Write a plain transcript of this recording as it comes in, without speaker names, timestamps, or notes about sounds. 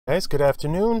Guys, good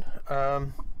afternoon.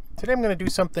 Today I'm going to do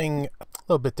something a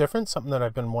little bit different, something that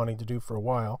I've been wanting to do for a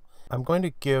while. I'm going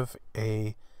to give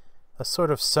a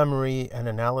sort of summary and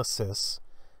analysis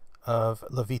of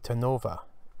La Vita Nuova.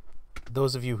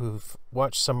 Those of you who've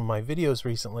watched some of my videos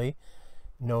recently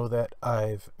know that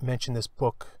I've mentioned this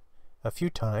book a few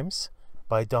times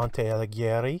by Dante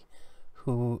Alighieri,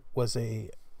 who was a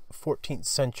 14th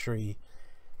century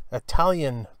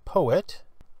Italian poet.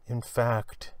 In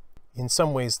fact, in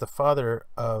some ways the father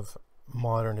of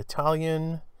modern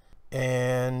Italian,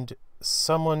 and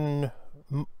someone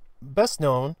best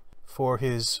known for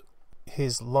his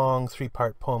long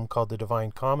three-part poem called The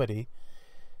Divine Comedy.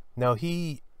 Now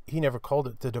he never called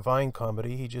it the Divine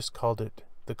Comedy, he just called it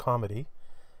the Comedy.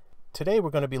 Today we're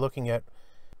going to be looking at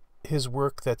his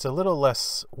work that's a little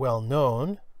less well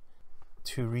known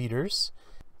to readers,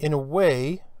 in a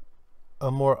way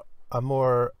a more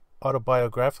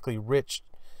autobiographically rich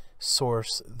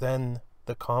source than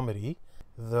the Comedy,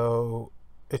 though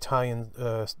Italian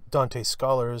Dante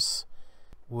scholars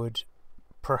would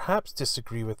perhaps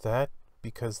disagree with that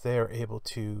because they are able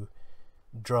to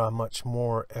draw much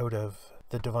more out of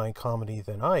the Divine Comedy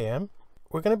than I am.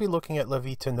 We're going to be looking at La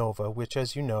Vita Nuova, which,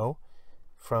 as you know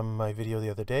from my video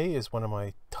the other day, is one of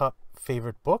my top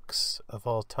favorite books of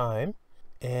all time,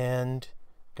 and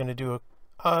going to do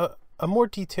a more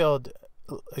detailed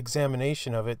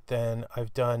examination of it than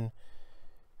I've done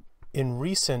in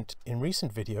recent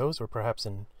videos, or perhaps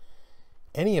in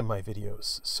any of my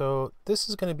videos. So this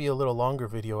is going to be a little longer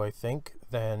video, I think,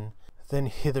 than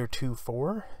hitherto,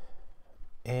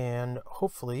 and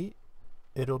hopefully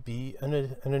it'll be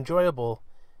an enjoyable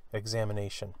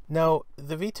examination. Now,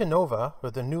 the Vita Nuova, or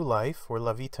the New Life, or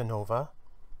La Vita Nuova,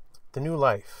 the New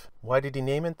Life. Why did he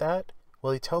name it that?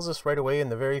 Well, he tells us right away in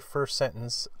the very first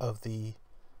sentence of the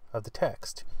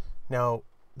text. Now,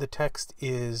 the text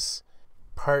is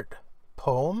part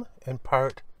poem and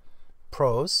part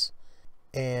prose,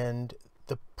 and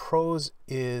the prose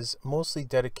is mostly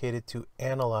dedicated to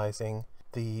analyzing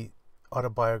the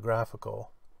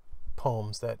autobiographical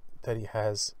poems that he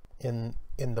has in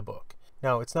the book.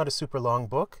 Now, it's not a super long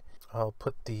book.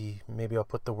 Maybe I'll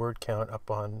put the word count up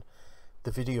on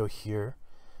the video here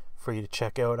for you to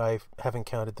check out. I haven't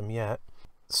counted them yet.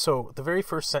 So the very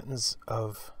first sentence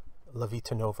of La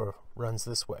Vita Nuova runs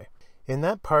this way. In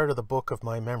that part of the book of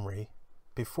my memory,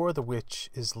 before the which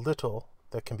is little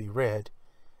that can be read,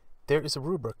 there is a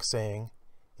rubric saying,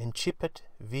 Incipit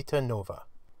Vita Nuova.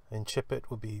 Incipit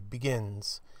will be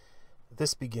begins.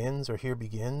 This begins, or here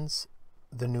begins,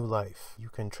 the new life. You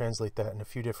can translate that in a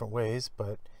few different ways,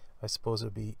 but I suppose it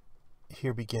would be,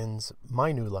 here begins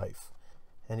my new life.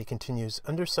 And he continues,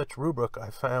 under such rubric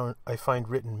I find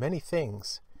written many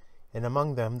things, and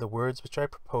among them the words which I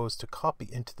propose to copy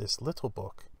into this little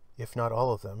book, if not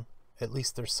all of them, at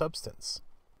least their substance.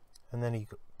 And then he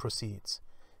proceeds,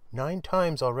 9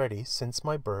 times already since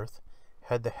my birth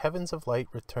had the heavens of light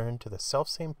returned to the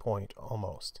selfsame point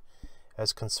almost,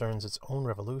 as concerns its own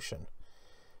revolution,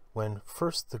 when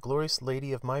first the glorious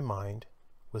lady of my mind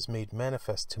was made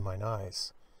manifest to mine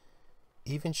eyes,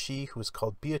 even she who was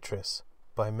called Beatrice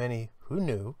by many who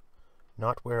knew,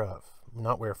 not whereof,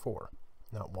 not wherefore,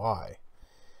 not why.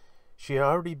 She had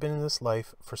already been in this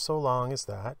life for so long as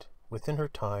that, within her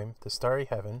time, the starry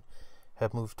heaven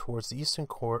had moved towards the eastern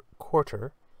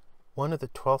quarter, one of the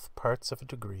 12th parts of a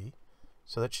degree,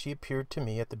 so that she appeared to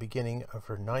me at the beginning of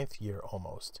her 9th year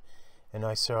almost, and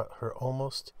I saw her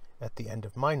almost at the end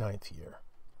of my 9th year.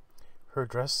 Her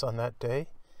dress on that day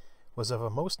was of a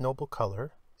most noble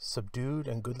color, subdued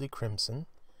and goodly crimson,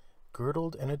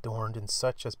 girdled and adorned in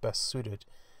such as best suited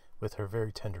with her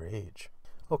very tender age.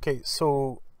 Okay,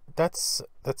 so that's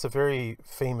a very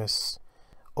famous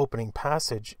opening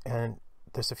passage, and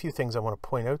there's a few things I want to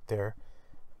point out there.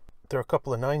 There are a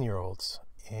couple of 9-year-olds,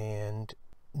 and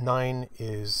 9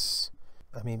 is,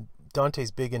 I mean,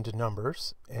 Dante's big into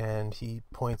numbers, and he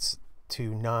points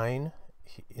to 9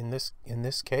 in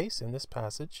this case, in this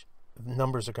passage.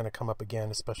 Numbers are going to come up again,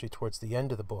 especially towards the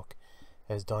end of the book,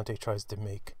 as Dante tries to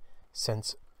make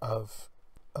sense of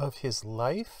his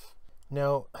life.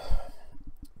 Now,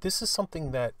 this is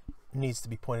something that needs to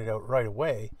be pointed out right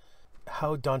away,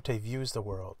 how Dante views the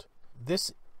world.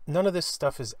 None of this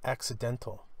stuff is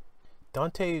accidental.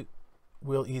 Dante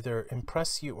will either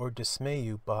impress you or dismay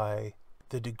you by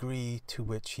the degree to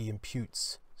which he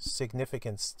imputes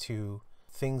significance to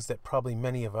things that probably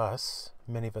many of us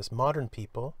modern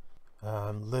people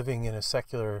living in a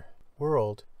secular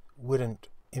world wouldn't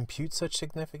impute such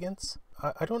significance.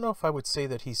 I don't know if I would say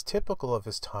that he's typical of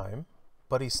his time,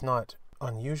 but he's not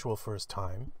unusual for his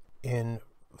time in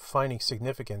finding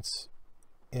significance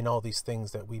in all these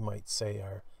things that we might say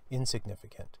are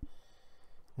insignificant.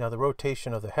 Now, the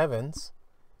rotation of the heavens,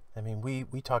 I mean,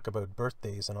 we talk about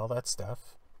birthdays and all that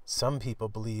stuff. Some people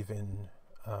believe in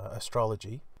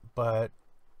astrology, but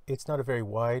it's not a very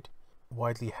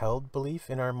widely held belief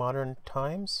in our modern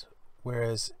times,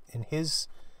 whereas in his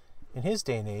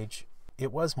day and age,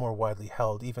 it was more widely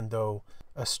held, even though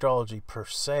astrology per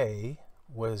se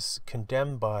was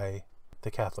condemned by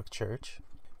the Catholic Church,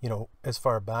 you know, as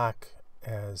far back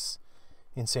as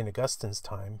in St. Augustine's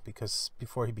time, because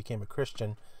before he became a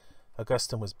Christian,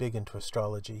 Augustine was big into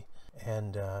astrology,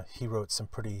 and he wrote some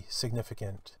pretty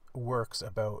significant works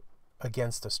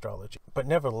against astrology. But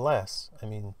nevertheless, I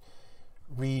mean,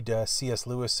 read C.S.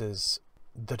 Lewis's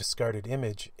The Discarded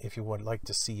Image if you would like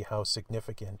to see how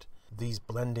significant these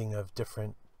blending of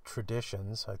different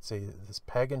traditions, I'd say this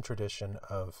pagan tradition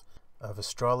of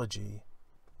astrology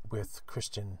with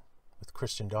Christian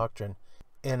doctrine.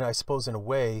 And I suppose in a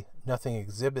way, nothing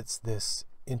exhibits this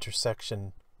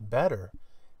intersection better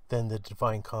than the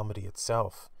Divine Comedy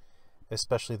itself,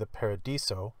 especially the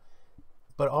Paradiso.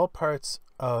 But all parts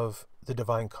of the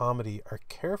Divine Comedy are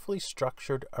carefully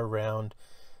structured around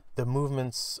the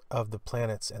movements of the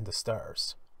planets and the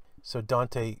stars. So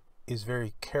Dante is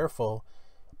very careful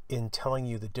in telling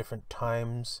you the different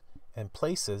times and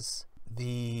places.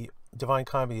 The Divine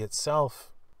Comedy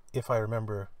itself, if I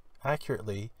remember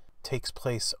accurately, takes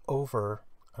place over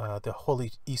the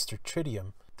Holy Easter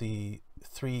Triduum, the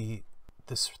three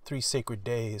sacred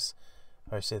days,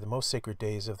 I say the most sacred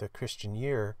days of the Christian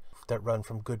year, that run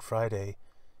from Good Friday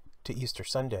to Easter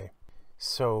Sunday.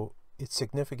 So it's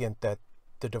significant that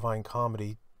the Divine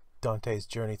Comedy, Dante's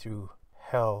journey through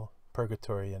hell,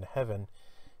 purgatory, and heaven,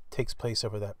 takes place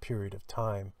over that period of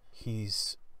time.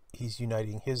 He's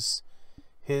uniting his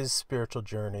spiritual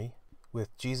journey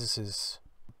with Jesus's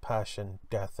passion,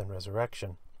 death, and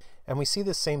resurrection. And we see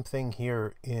the same thing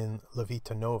here in La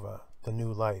Vita Nuova, the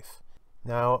new life.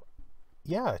 Now,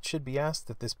 yeah, it should be asked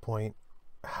at this point,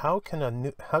 how can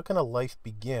a life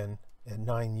begin at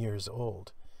 9 years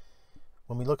old?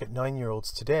 When we look at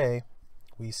 9-year-olds today,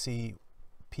 we see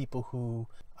people who,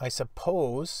 I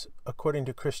suppose, according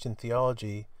to Christian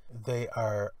theology, they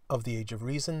are of the age of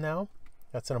reason now.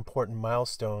 That's an important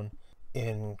milestone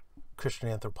in Christian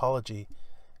anthropology,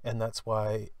 and that's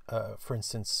why, for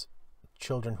instance,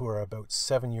 children who are about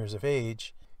 7 years of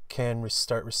age can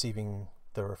start receiving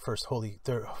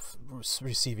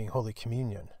receiving Holy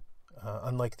Communion.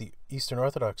 Unlike the Eastern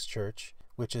Orthodox Church,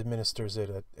 which administers it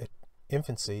at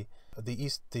infancy,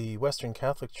 the Western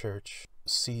Catholic Church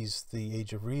sees the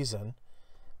age of reason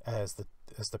as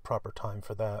the proper time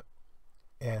for that.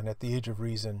 And at the age of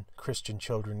reason, Christian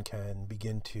children can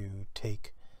begin to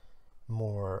take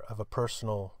more of a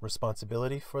personal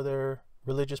responsibility for their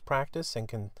religious practice and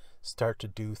can start to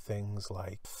do things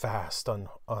like fast on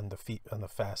the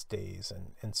fast days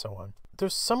and so on.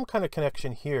 There's some kind of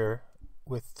connection here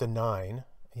with the 9.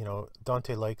 You know,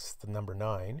 Dante likes the number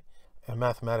 9, and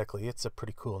mathematically it's a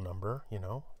pretty cool number, you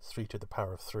know, 3 to the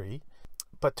power of 3.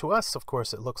 But to us, of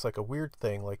course, it looks like a weird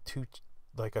thing,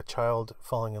 like a child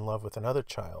falling in love with another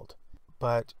child.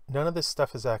 But none of this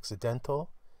stuff is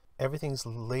accidental. Everything's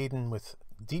laden with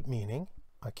deep meaning.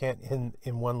 I can't,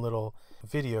 in one little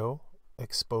video,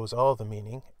 expose all the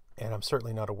meaning, and I'm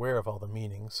certainly not aware of all the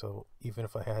meaning, so even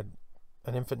if I had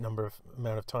an infinite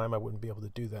amount of time, I wouldn't be able to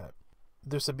do that.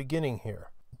 There's a beginning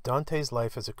here. Dante's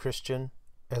life as a Christian,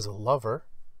 as a lover,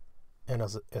 and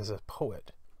as a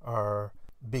poet are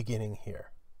beginning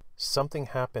here. Something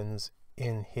happens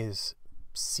in his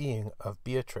seeing of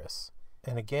Beatrice.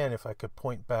 And again, if I could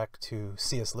point back to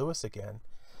C.S. Lewis again,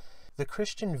 the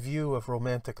Christian view of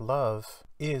romantic love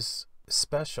is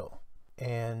special,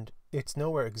 and it's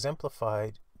nowhere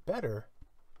exemplified better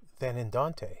than in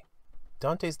Dante.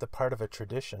 Dante's the part of a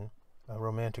tradition, a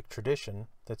romantic tradition,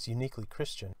 that's uniquely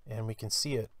Christian, and we can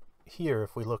see it here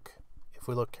if we look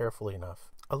carefully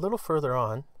enough. A little further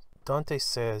on, Dante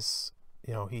says,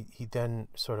 you know, he then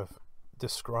sort of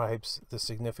describes the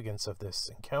significance of this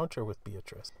encounter with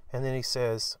Beatrice. And then he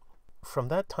says, from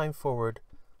that time forward,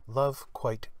 love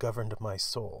quite governed my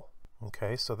soul.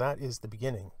 Okay, so that is the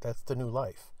beginning. That's the new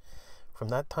life. From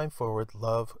that time forward,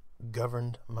 love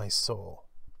governed my soul.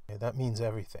 Okay, that means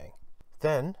everything.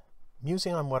 Then,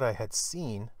 musing on what I had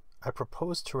seen, I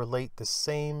proposed to relate the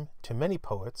same to many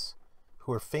poets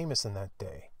who were famous in that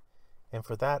day. And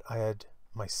for that I had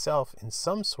myself, in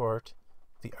some sort,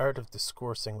 the art of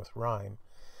discoursing with rhyme.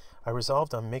 I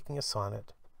resolved on making a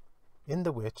sonnet, in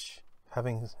the which,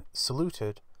 having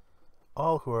saluted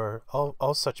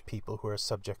all such people who are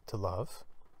subject to love,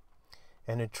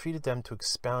 and entreated them to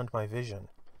expound my vision,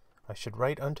 I should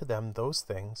write unto them those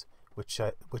things which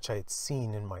I had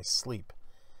seen in my sleep,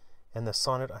 and the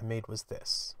sonnet I made was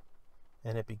this.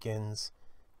 And it begins,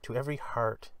 to every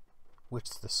heart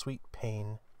which the sweet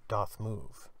pain doth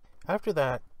move. After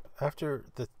that, after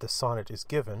the sonnet is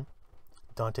given,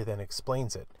 Dante then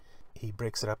explains it. He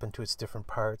breaks it up into its different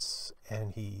parts,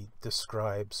 and he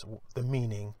describes the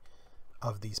meaning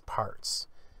of these parts.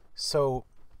 So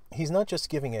he's not just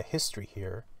giving a history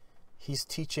here, he's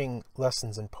teaching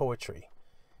lessons in poetry.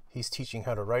 He's teaching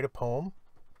how to write a poem,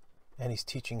 and he's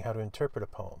teaching how to interpret a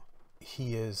poem.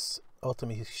 He is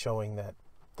ultimately showing that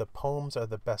the poems are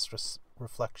the best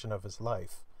reflection of his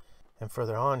life. And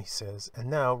further on he says, and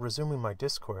now, resuming my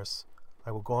discourse,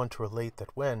 I will go on to relate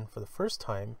that when, for the first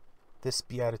time, this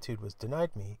beatitude was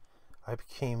denied me, I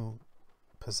became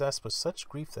possessed with such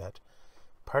grief that,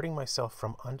 parting myself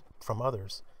from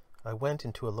others, I went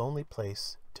into a lonely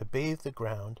place to bathe the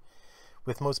ground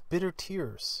with most bitter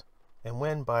tears. And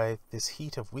when by this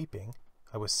heat of weeping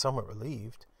I was somewhat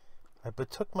relieved, I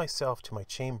betook myself to my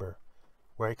chamber,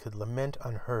 where I could lament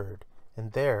unheard,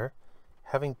 and there,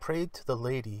 having prayed to the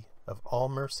Lady of all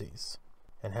mercies,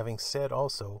 and having said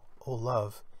also, O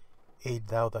love, aid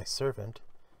thou thy servant,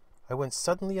 I went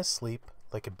suddenly asleep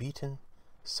like a beaten,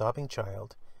 sobbing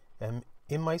child, and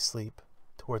in my sleep,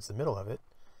 towards the middle of it,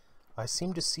 I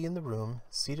seemed to see in the room,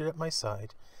 seated at my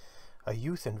side, a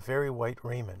youth in very white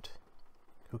raiment,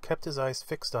 who kept his eyes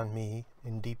fixed on me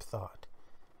in deep thought.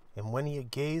 And when he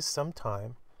had gazed some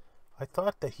time, I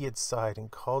thought that he had sighed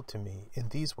and called to me in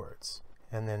these words.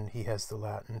 And then he has the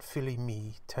Latin, Fili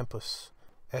mi tempus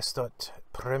estot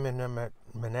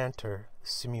preeminenter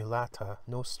simulata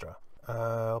nostra.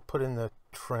 I'll put in the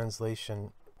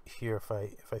translation here if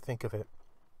I think of it.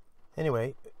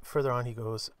 Anyway, further on he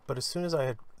goes, but as soon as I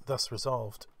had thus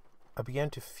resolved, I began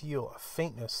to feel a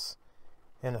faintness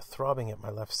and a throbbing at my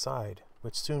left side,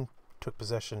 which soon took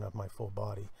possession of my full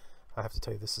body. I have to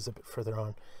tell you, this is a bit further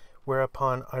on.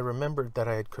 Whereupon I remembered that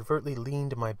I had covertly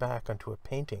leaned my back onto a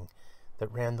painting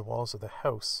that ran the walls of the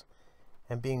house,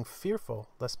 and being fearful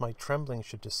lest my trembling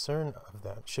should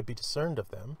be discerned of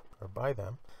them, or by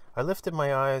them, I lifted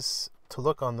my eyes to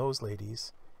look on those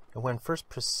ladies, and then first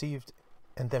perceived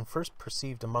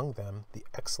among them the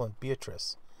excellent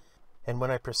Beatrice. And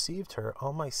when I perceived her,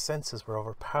 all my senses were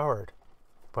overpowered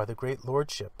by the great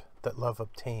lordship that love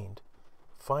obtained,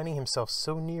 finding himself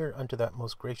so near unto that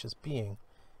most gracious being,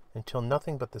 until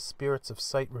nothing but the spirits of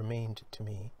sight remained to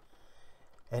me,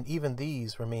 and even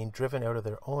these remained driven out of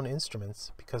their own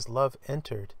instruments, because love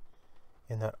entered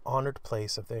in that honored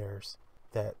place of theirs,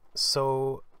 that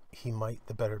so he might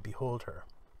the better behold her.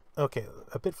 Okay,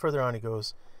 a bit further on he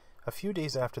goes, a few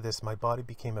days after this my body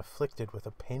became afflicted with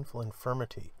a painful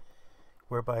infirmity,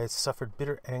 whereby it suffered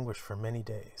bitter anguish for many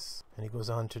days. And he goes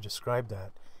on to describe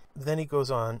that. Then he goes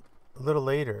on a little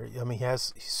later,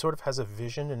 he sort of has a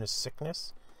vision in his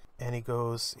sickness, and he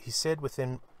goes,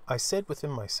 I said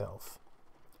within myself,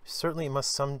 certainly it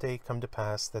must some day come to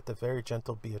pass that the very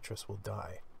gentle Beatrice will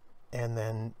die. And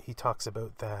then he talks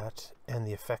about that and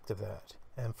the effect of that.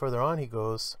 And further on he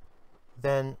goes,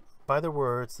 then by the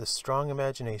words the strong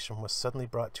imagination was suddenly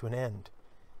brought to an end.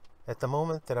 At the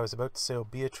moment that I was about to say, O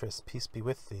Beatrice, peace be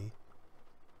with thee,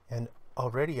 and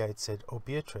already I had said, O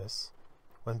Beatrice,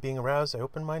 when being aroused I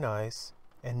opened mine eyes,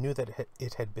 and knew that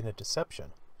it had been a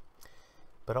deception.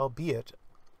 But albeit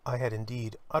I had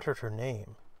indeed uttered her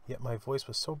name, yet my voice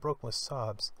was so broken with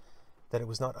sobs that it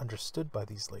was not understood by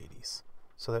these ladies,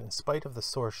 so that in spite of the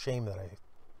sore shame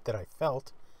that I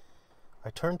felt,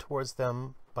 I turned towards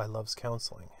them by love's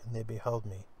counseling, and they beheld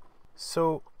me.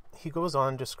 So he goes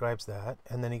on, describes that,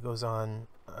 and then he goes on,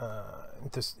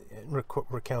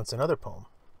 recounts another poem.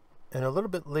 And a little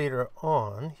bit later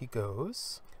on, he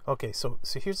goes, okay, so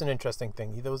here's an interesting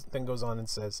thing. He then goes on and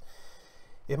says,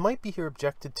 it might be here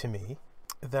objected to me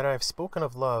that I have spoken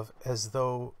of love as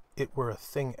though it were a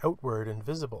thing outward and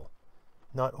visible,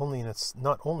 not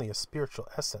only a spiritual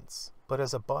essence, but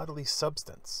as a bodily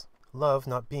substance, love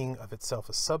not being of itself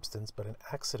a substance, but an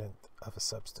accident of a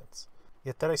substance.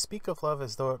 Yet that I speak of love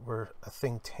as though it were a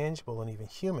thing tangible and even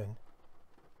human,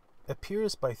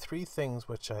 appears by three things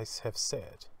which I have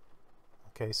said.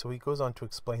 Okay, so he goes on to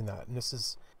explain that, and this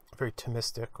is very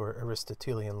Thomistic or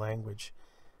Aristotelian language,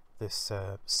 this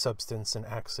substance and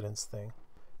accidents thing.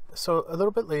 So a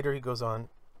little bit later he goes on,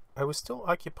 I was still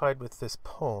occupied with this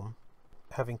poem,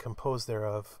 having composed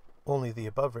thereof only the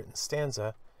above written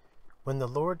stanza, when the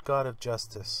Lord God of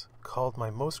justice called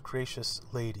my most gracious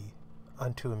lady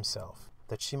unto himself,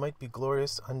 that she might be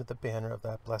glorious under the banner of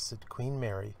that blessed Queen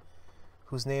Mary,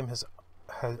 whose name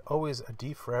had always a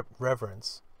deep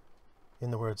reverence, in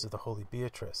the words of the holy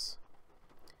Beatrice.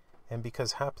 And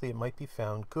because haply it might be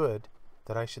found good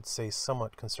that I should say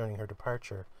somewhat concerning her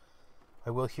departure, I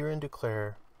will herein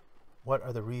declare what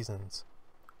are the reasons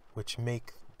which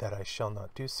make that I shall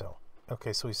not do so.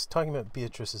 Okay, so he's talking about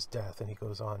Beatrice's death, and he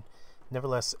goes on,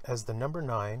 nevertheless, as the number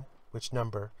 9, which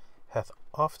number hath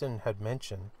often had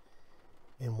mention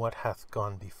in what hath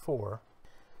gone before,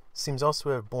 seems also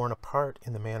to have borne a part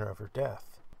in the manner of her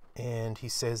death. And he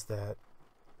says that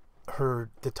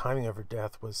the timing of her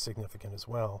death was significant as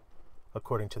well,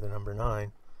 according to the number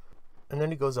 9. And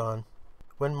then he goes on,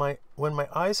 when my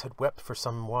eyes had wept for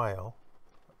some while,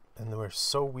 and they were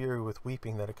so weary with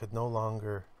weeping that I could no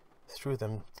longer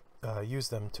use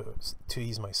them to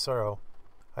ease my sorrow,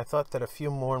 I thought that a few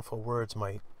mournful words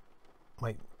might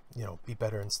be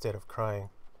better instead of crying.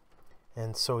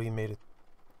 And so he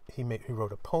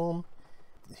wrote a poem.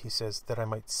 He says that I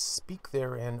might speak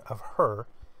therein of her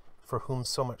for whom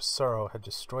so much sorrow had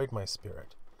destroyed my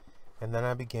spirit. And then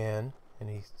I began, and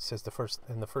he says the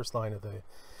first line of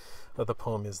the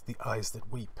poem is the eyes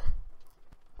that weep.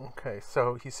 Okay,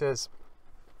 so he says,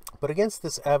 but against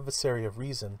this adversary of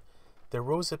reason there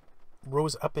rose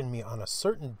up in me on a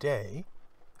certain day,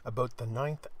 about the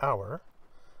 9th hour,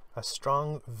 a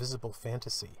strong visible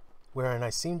fantasy, wherein I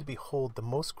seemed to behold the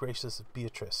most gracious of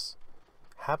Beatrice,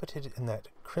 habited in that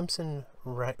crimson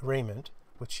raiment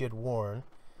which she had worn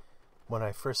when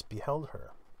I first beheld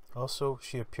her. Also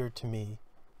she appeared to me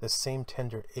the same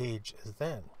tender age as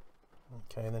then.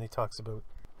 Okay, and then he talks about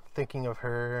thinking of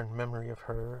her and memory of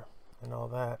her and all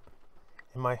that.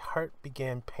 And my heart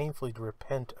began painfully to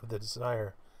repent of the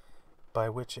desire by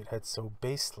which it had so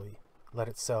basely let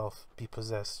itself be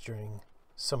possessed during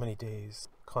so many days,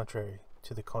 contrary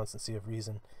to the constancy of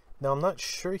reason. Now I'm not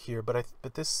sure here, but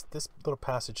this little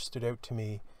passage stood out to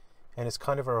me, and is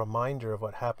kind of a reminder of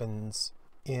what happens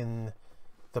in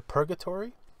the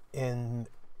purgatory. And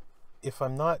if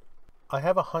I'm not, I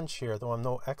have a hunch here, though I'm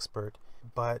no expert,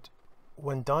 but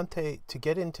when Dante, to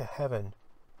get into heaven,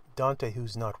 Dante,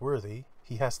 who's not worthy,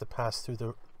 he has to pass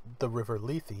through the river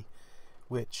Lethe,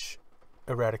 which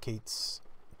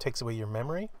takes away your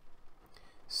memory.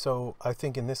 So I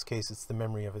think in this case it's the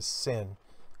memory of his sin,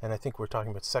 and I think we're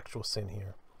talking about sexual sin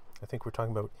here. I think we're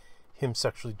talking about him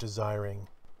sexually desiring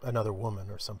another woman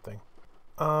or something.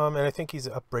 And I think he's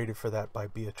upbraided for that by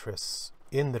Beatrice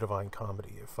in the Divine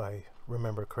Comedy, if I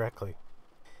remember correctly.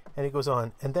 And he goes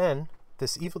on, and then,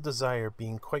 this evil desire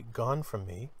being quite gone from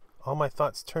me, all my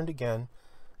thoughts turned again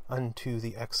unto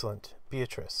the excellent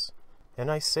Beatrice.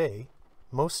 And I say,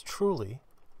 most truly,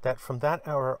 that from that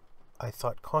hour I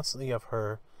thought constantly of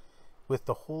her with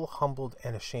the whole humbled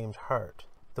and ashamed heart,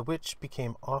 the which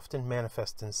became often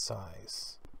manifest in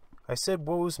sighs. I said,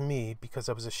 woe's me, because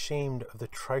I was ashamed of the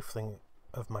trifling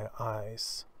of my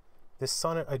eyes. This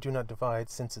sonnet I do not divide,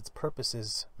 since its purpose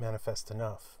is manifest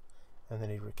enough. And then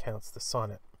he recounts the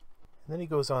sonnet. And then he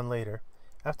goes on later,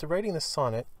 after writing the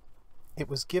sonnet, it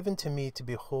was given to me to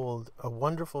behold a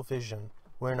wonderful vision,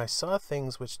 wherein I saw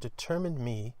things which determined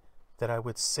me that I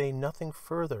would say nothing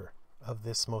further of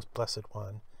this most blessed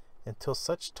one, until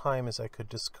such time as I could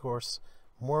discourse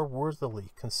more worthily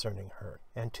concerning her.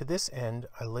 And to this end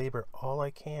I labor all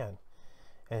I can,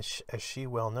 as she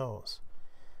well knows.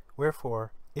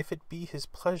 Wherefore, if it be his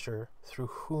pleasure, through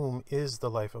whom is the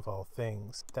life of all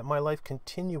things, that my life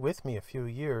continue with me a few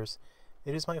years,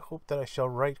 it is my hope that I shall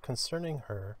write concerning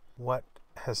her what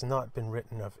has not been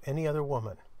written of any other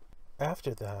woman.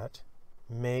 After that,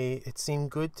 may it seem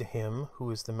good to him who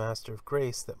is the master of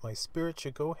grace that my spirit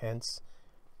should go hence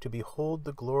to behold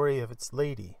the glory of its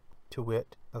lady, to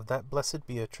wit, of that blessed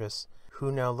Beatrice,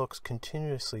 who now looks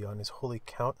continuously on his holy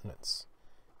countenance,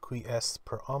 qui est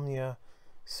per omnia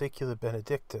secula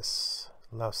benedictus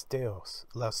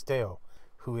lausteo,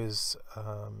 who is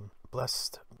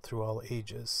blessed through all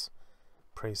ages.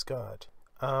 Praise God.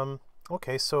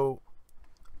 Okay, so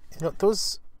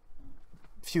those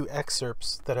few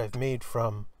excerpts that I've made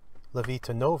from La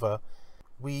Vita Nuova,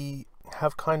 we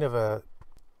have kind of a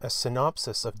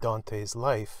synopsis of Dante's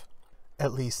life,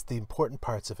 at least the important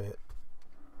parts of it,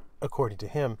 according to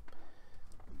him.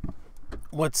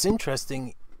 What's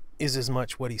interesting is as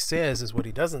much what he says as what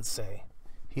he doesn't say.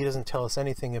 He doesn't tell us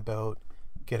anything about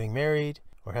getting married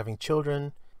or having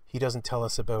children. He doesn't tell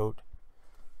us about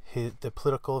the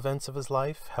political events of his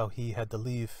life, how he had to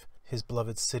leave his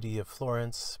beloved city of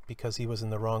Florence because he was in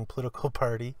the wrong political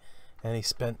party, and he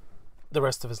spent the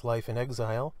rest of his life in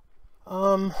exile.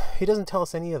 He doesn't tell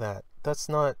us any of that. That's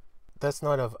not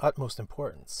of utmost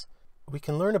importance. We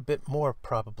can learn a bit more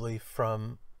probably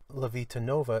from La Vita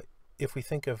Nuova if we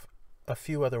think of a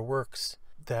few other works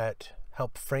that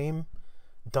help frame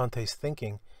Dante's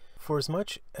thinking. For as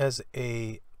much as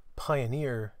a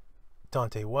pioneer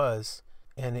Dante was,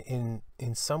 and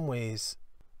in some ways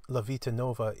La Vita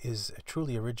Nuova is a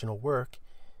truly original work,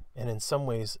 and in some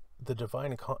ways the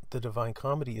Divine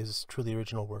Comedy is truly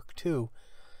original work too,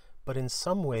 but in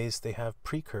some ways they have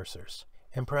precursors.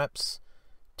 And perhaps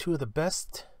two of the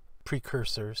best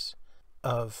precursors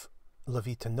of La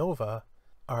Vita Nuova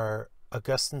are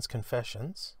Augustine's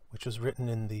Confessions, which was written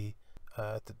in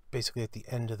basically at the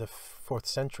end of the 4th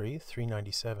century,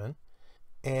 397,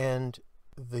 and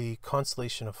the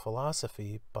Consolation of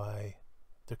Philosophy by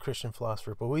the Christian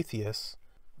philosopher Boethius,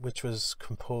 which was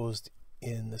composed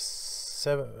in the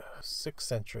 6th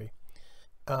century.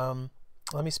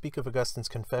 Let me speak of Augustine's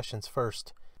Confessions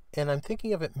first. And I'm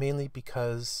thinking of it mainly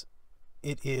because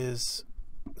it is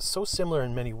so similar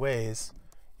in many ways.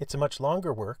 It's a much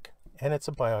longer work, and it's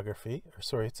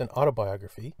it's an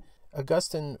autobiography.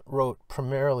 Augustine wrote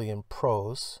primarily in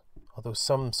prose, although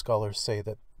some scholars say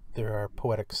that there are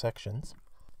poetic sections.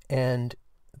 And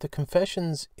the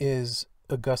Confessions is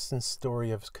Augustine's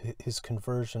story of his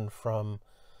conversion from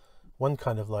one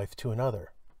kind of life to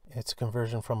another. It's a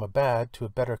conversion from a bad to a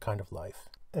better kind of life.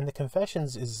 And the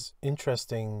Confessions is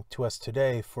interesting to us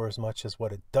today for as much as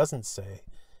what it doesn't say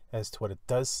as to what it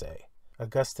does say.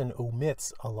 Augustine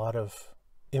omits a lot of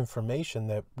information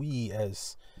that we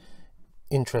as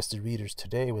interested readers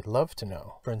today would love to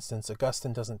know. For instance,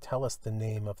 Augustine doesn't tell us the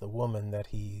name of the woman that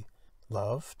he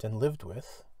loved and lived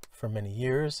with for many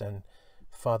years and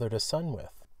fathered a son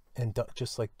with. And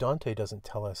just like Dante doesn't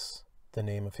tell us the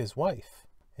name of his wife.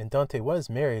 And Dante was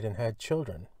married and had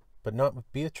children, but not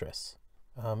with Beatrice.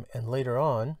 And later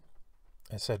on,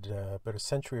 I said about a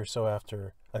century or so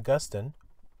after Augustine,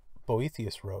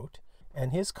 Boethius wrote,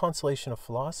 and his Consolation of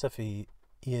Philosophy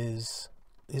is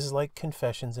like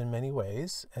Confessions in many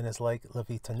ways, and is like La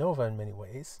Vita Nuova in many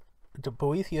ways.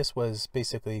 Boethius was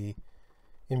basically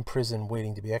in prison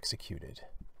waiting to be executed.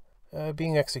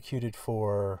 Being executed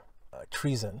for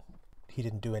treason. He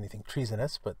didn't do anything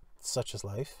treasonous, but such is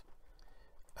life.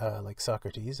 Like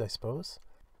Socrates, I suppose.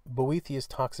 Boethius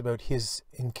talks about his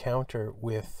encounter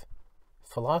with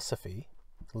philosophy,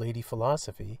 Lady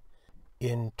Philosophy,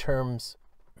 in terms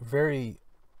in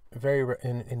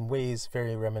ways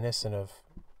very reminiscent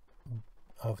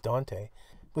of Dante.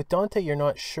 With Dante, you're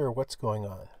not sure what's going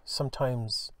on.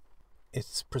 Sometimes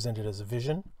it's presented as a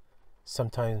vision,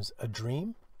 sometimes a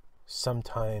dream,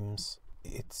 sometimes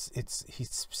he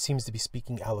seems to be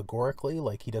speaking allegorically,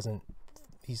 like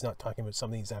he's not talking about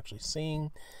something he's actually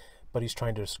seeing, but he's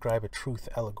trying to describe a truth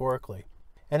allegorically.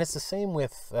 And it's the same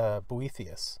with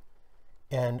Boethius.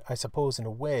 And I suppose in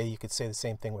a way you could say the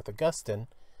same thing with Augustine.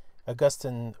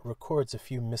 Augustine records a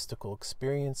few mystical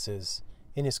experiences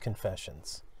in his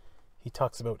Confessions. He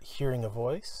talks about hearing a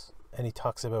voice, and he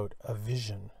talks about a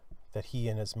vision that he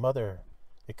and his mother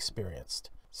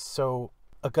experienced. So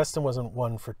Augustine wasn't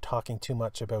one for talking too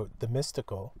much about the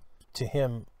mystical. To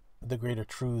him, the greater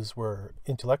truths were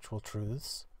intellectual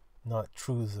truths, not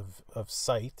truths of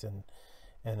sight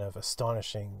and of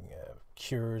astonishing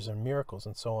cures and miracles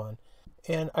and so on.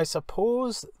 And I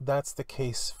suppose that's the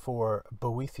case for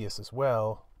Boethius as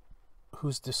well,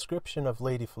 whose description of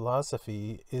Lady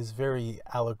Philosophy is very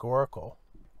allegorical,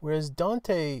 whereas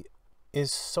Dante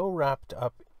is so wrapped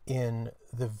up in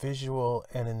the visual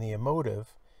and in the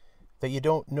emotive that you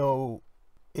don't know,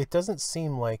 it doesn't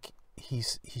seem like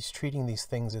he's treating these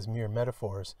things as mere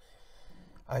metaphors.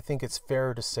 I think it's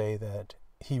fair to say that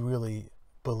he really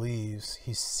believes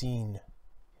he's seen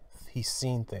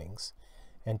things,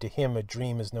 and to him a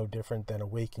dream is no different than a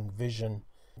waking vision.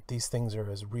 These things are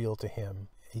as real to him.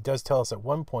 He does tell us at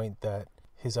one point that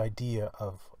his idea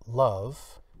of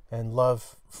love, and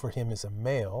love for him is a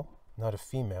male, not a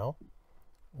female,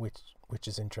 which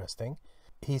is interesting.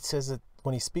 He says that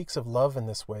when he speaks of love in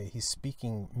this way, he's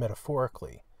speaking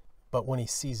metaphorically, but when he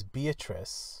sees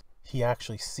Beatrice, he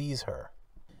actually sees her.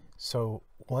 So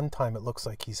one time it looks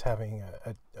like he's having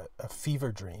a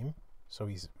fever dream, so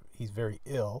he's very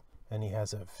ill, and he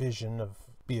has a vision of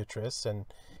Beatrice, and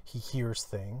he hears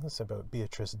things about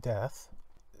Beatrice's death.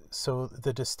 So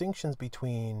the distinctions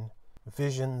between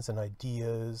visions and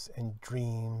ideas and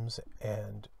dreams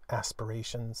and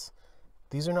aspirations,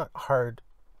 these are not hard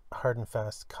and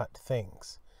fast cut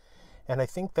things. And I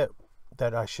think that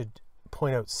I should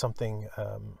point out something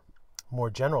more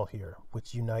general here,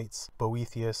 which unites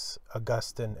Boethius,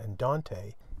 Augustine, and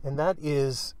Dante, and that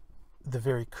is the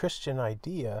very Christian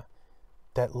idea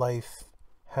that life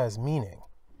has meaning.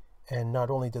 And not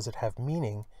only does it have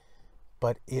meaning,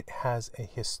 but it has a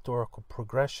historical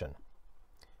progression.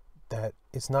 That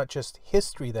it's not just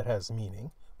history that has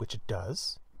meaning, which it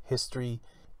does. History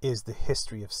is the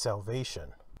history of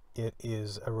salvation. It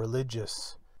is a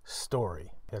religious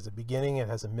story. It has a beginning, it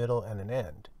has a middle, and an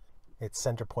end. Its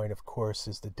center point, of course,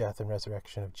 is the death and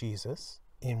resurrection of Jesus,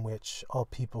 in which all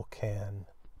people can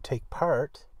take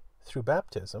part through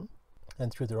baptism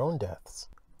and through their own deaths.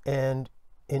 And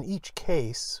in each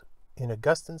case, in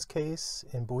Augustine's case,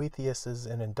 in Boethius's,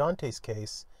 and in Dante's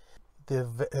case, the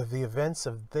events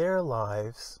of their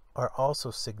lives are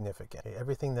also significant.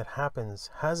 Everything that happens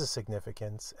has a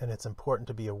significance, and it's important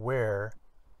to be aware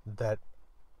that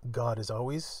God is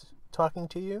always talking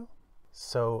to you.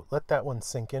 So let that one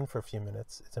sink in for a few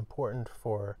minutes. It's important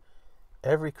for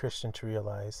every Christian to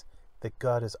realize that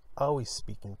God is always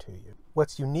speaking to you.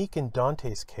 What's unique in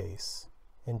Dante's case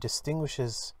and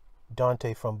distinguishes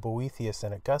Dante from Boethius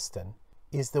and Augustine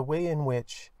is the way in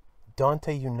which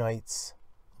Dante unites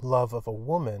love of a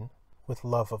woman with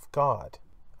love of God.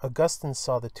 Augustine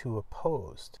saw the two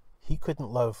opposed. He couldn't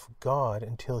love God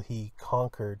until he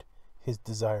conquered his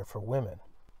desire for women.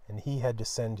 And he had to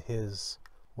send his,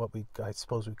 I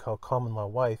suppose we call common law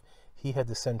wife, he had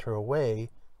to send her away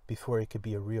before he could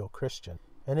be a real Christian.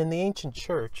 And in the ancient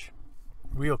church,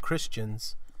 real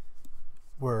Christians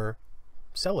were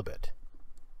celibate.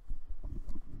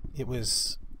 It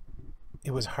was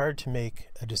hard to make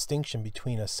a distinction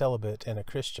between a celibate and a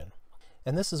Christian.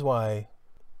 And this is why,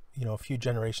 a few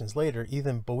generations later,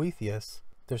 even Boethius,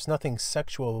 there's nothing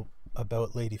sexual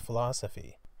about Lady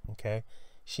Philosophy, okay?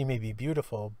 She may be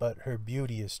beautiful, but her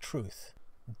beauty is truth.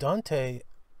 Dante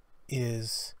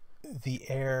is the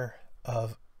heir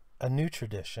of a new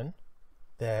tradition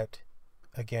that,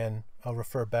 again, I'll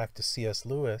refer back to C.S.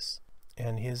 Lewis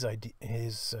and his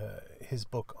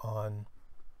book on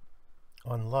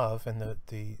love and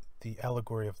the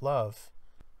allegory of love.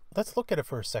 Let's look at it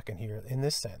for a second here. In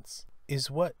this sense, is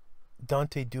what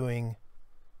Dante doing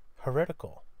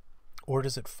heretical, or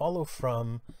does it follow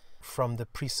from the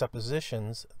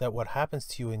presuppositions that what happens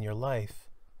to you in your life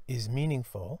is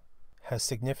meaningful, has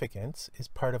significance, is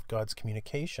part of God's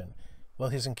communication? Well,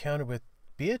 his encounter with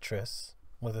Beatrice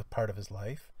was a part of his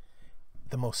life,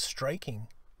 the most striking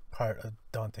part of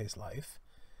Dante's life,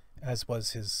 as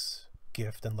was his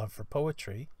gift and love for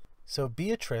poetry. So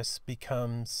Beatrice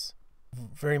becomes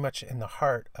very much in the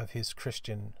heart of his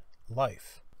Christian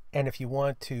life. And if you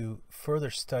want to further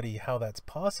study how that's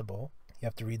possible, you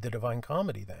have to read the Divine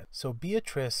Comedy then. So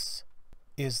Beatrice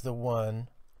is the one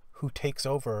who takes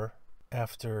over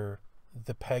after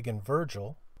the pagan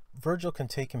Virgil. Virgil can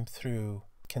take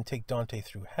Dante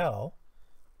through hell,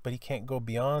 but he can't go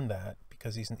beyond that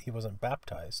because he wasn't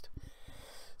baptized.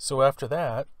 So after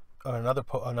that,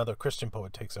 another Christian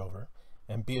poet takes over,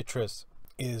 and Beatrice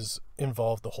is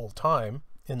involved the whole time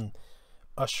in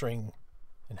ushering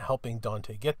and helping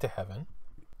Dante get to heaven.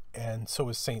 And so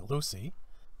is Saint Lucy,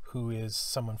 who is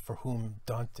someone for whom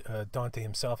Dante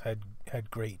himself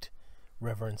had great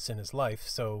reverence in his life.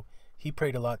 So he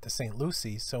prayed a lot to Saint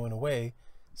Lucy, so in a way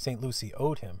Saint Lucy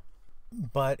owed him.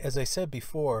 But as I said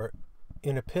before,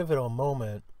 in a pivotal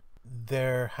moment,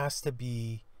 the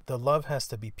love has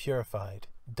to be purified.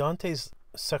 Dante's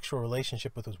sexual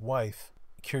relationship with his wife,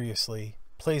 curiously,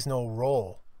 plays no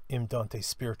role in Dante's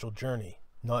spiritual journey,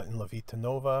 not in La Vita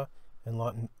Nuova and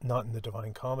not in the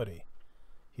Divine Comedy.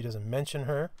 He doesn't mention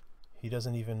her.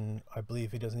 I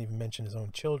believe he doesn't even mention his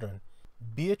own children.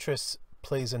 Beatrice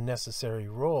plays a necessary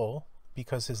role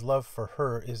because his love for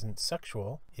her isn't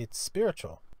sexual, it's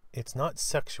spiritual. It's not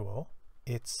sexual,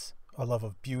 it's a love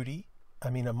of beauty. I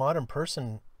mean, a modern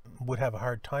person would have a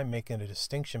hard time making a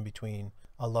distinction between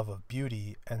a love of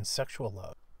beauty and sexual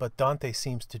love. But Dante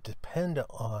seems to depend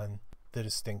on the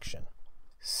distinction.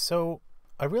 So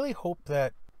I really hope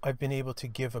that I've been able to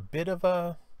give a bit of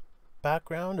a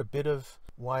background, a bit of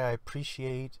why I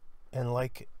appreciate and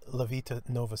like La Vita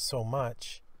Nuova so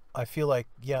much. I feel like,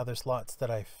 yeah, there's lots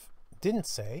that I didn't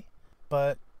say,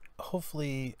 but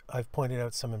hopefully I've pointed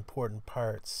out some important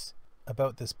parts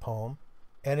about this poem.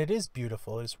 And it is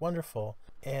beautiful, it's wonderful,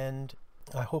 and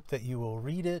I hope that you will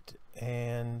read it.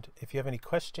 And if you have any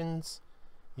questions,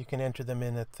 you can enter them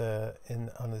in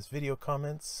on this video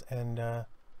comments, and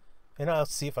I'll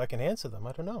see if I can answer them.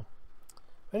 I don't know.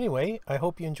 Anyway, I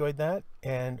hope you enjoyed that,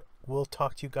 and we'll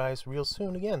talk to you guys real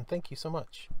soon again. Thank you so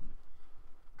much.